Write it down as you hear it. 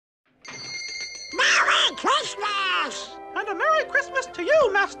Christmas! And a Merry Christmas to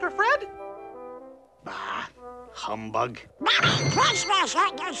you, Master Fred. Bah, humbug. Merry Christmas,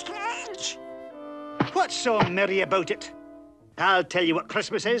 Uncle Scrooge! What's so merry about it? I'll tell you what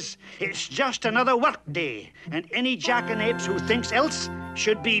Christmas is. It's just another work day, and any jackanapes who thinks else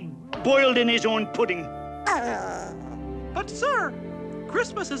should be boiled in his own pudding. But, sir,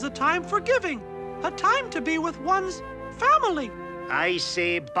 Christmas is a time for giving, a time to be with one's family. I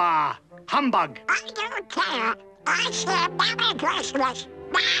say bah, humbug. I don't care. I say Merry Christmas!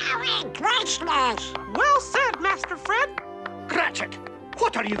 Merry Christmas! Well said, Master Fred. Cratchit,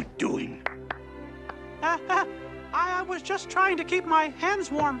 what are you doing? I was just trying to keep my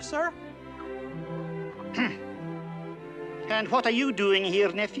hands warm, sir. And what are you doing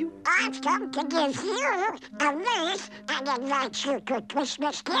here, nephew? I've come to give you a wreath and invite you to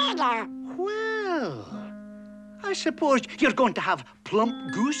Christmas dinner. Well, I suppose you're going to have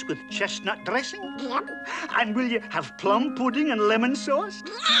plump goose with chestnut dressing? Yep. And will you have plum pudding and lemon sauce?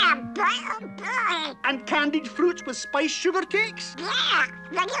 Yeah, boy. And candied fruits with spiced sugar cakes? Yeah,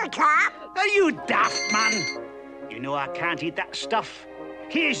 will you come? Are you daft, man? You know I can't eat that stuff.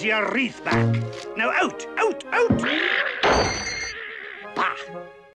 Here's your wreath back. Now out, out, out! Bah!